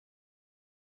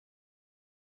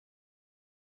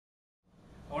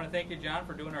to thank you, John,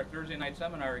 for doing our Thursday night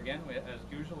seminar again. As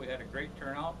usual, we had a great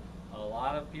turnout. A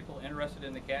lot of people interested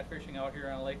in the catfishing out here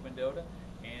on Lake Mendota.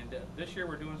 And this year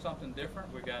we're doing something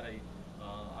different. We've got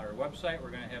our website.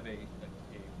 We're going to have a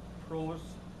pros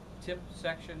tip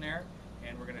section there.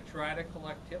 And we're going to try to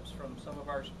collect tips from some of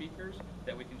our speakers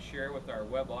that we can share with our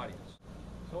web audience.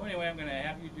 So anyway, I'm going to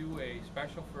have you do a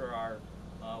special for our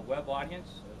web audience,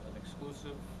 an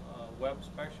exclusive web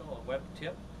special, a web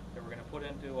tip that we're going to put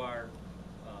into our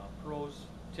pros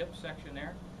tip section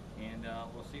there, and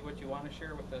we'll see what you want to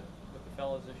share with the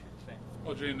fellows this year.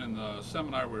 Well, Gene, in the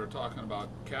seminar we were talking about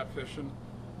catfishing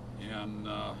and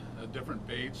different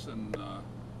baits and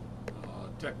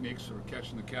techniques for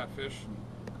catching the catfish.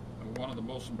 And one of the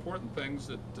most important things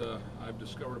that I've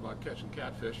discovered about catching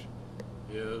catfish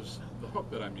is the hook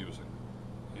that I'm using.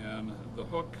 And the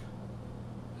hook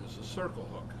is a circle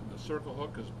hook. And the circle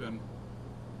hook has been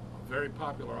a very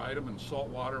popular item in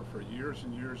saltwater for years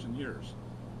and years and years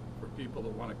for people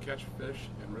that want to catch fish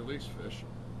and release fish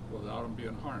without them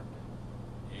being harmed.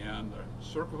 And the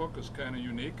circle hook is kind of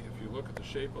unique. If you look at the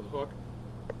shape of the hook,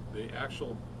 the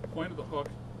actual point of the hook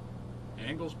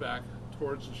angles back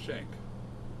towards the shank.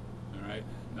 All right.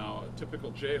 Now, a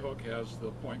typical J hook has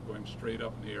the point going straight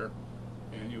up in the air,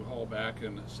 and you haul back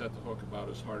and set the hook about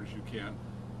as hard as you can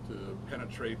to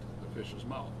penetrate the fish's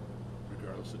mouth,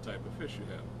 regardless of the type of fish you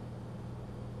have.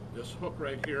 This hook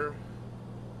right here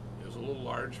is a little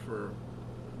large for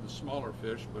the smaller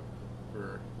fish, but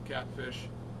for catfish,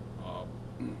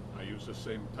 I use the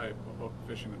same type of hook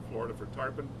fishing in Florida for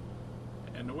tarpon.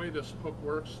 And the way this hook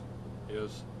works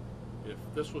is, if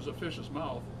this was a fish's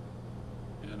mouth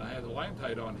and I had the line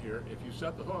tied on here, if you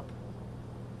set the hook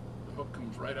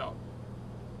comes right out.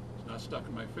 It's not stuck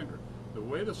in my finger. The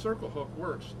way the circle hook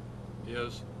works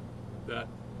is that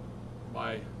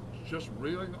by just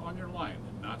reeling on your line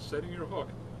and not setting your hook,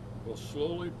 will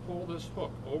slowly pull this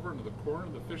hook over into the corner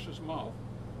of the fish's mouth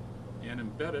and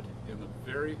embed it in the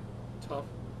very tough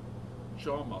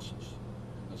jaw muscles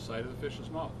in the side of the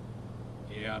fish's mouth.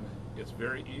 And it's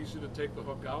very easy to take the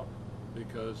hook out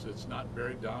because it's not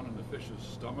buried down in the fish's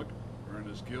stomach or in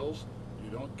his gills. You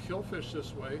don't kill fish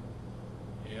this way,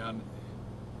 and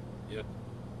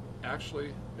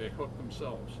they hook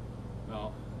themselves.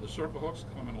 Now, the circle hooks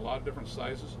come in a lot of different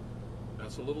sizes.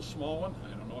 That's a little small one.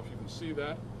 I don't know if you can see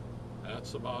that.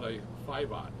 That's about a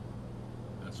 5/0.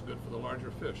 That's good for the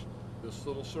larger fish. This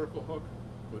little circle hook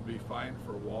would be fine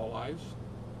for walleyes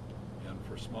and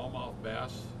for smallmouth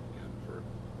bass and for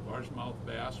largemouth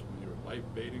bass when you're live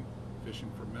baiting,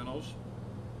 fishing for minnows.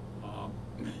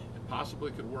 It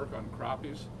possibly could work on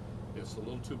crappies. It's a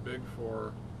little too big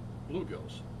for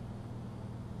bluegills.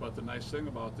 But the nice thing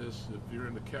about this, if you're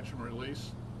into catch and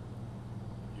release,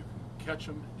 you can catch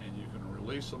them and you can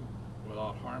release them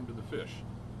without harm to the fish,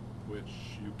 which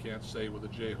you can't say with a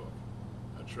J hook.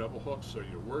 Treble hooks are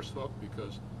your worst hook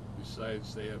because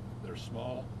besides they're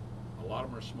small, a lot of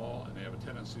them are small and they have a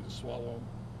tendency to swallow them,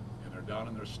 and they're down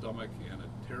in their stomach and it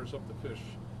tears up the fish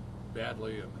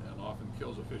badly and often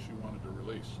kills a fish you wanted to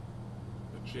release.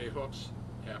 The J hooks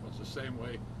happens the same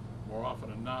way. More often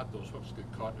than not, those hooks get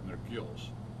caught in their gills,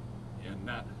 and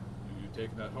when you're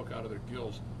taking that hook out of their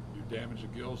gills, you damage the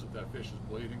gills. If that fish is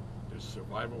bleeding, their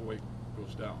survival rate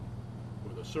goes down.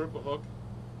 With a circle hook,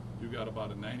 you got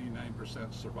about a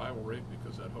 99% survival rate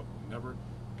because that hook never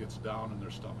gets down in their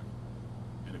stomach.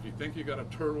 And if you think you got a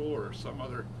turtle or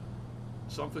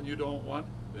something you don't want,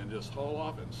 then just haul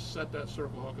off and set that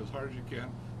circle hook as hard as you can,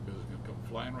 because it's going to come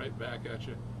flying right back at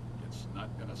you. It's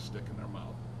not going to stick in their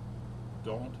mouth.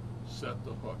 Don't set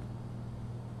the hook.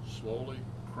 Slowly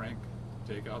crank,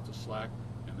 take out the slack,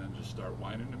 and then just start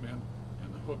winding them in,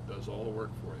 and the hook does all the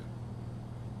work for you.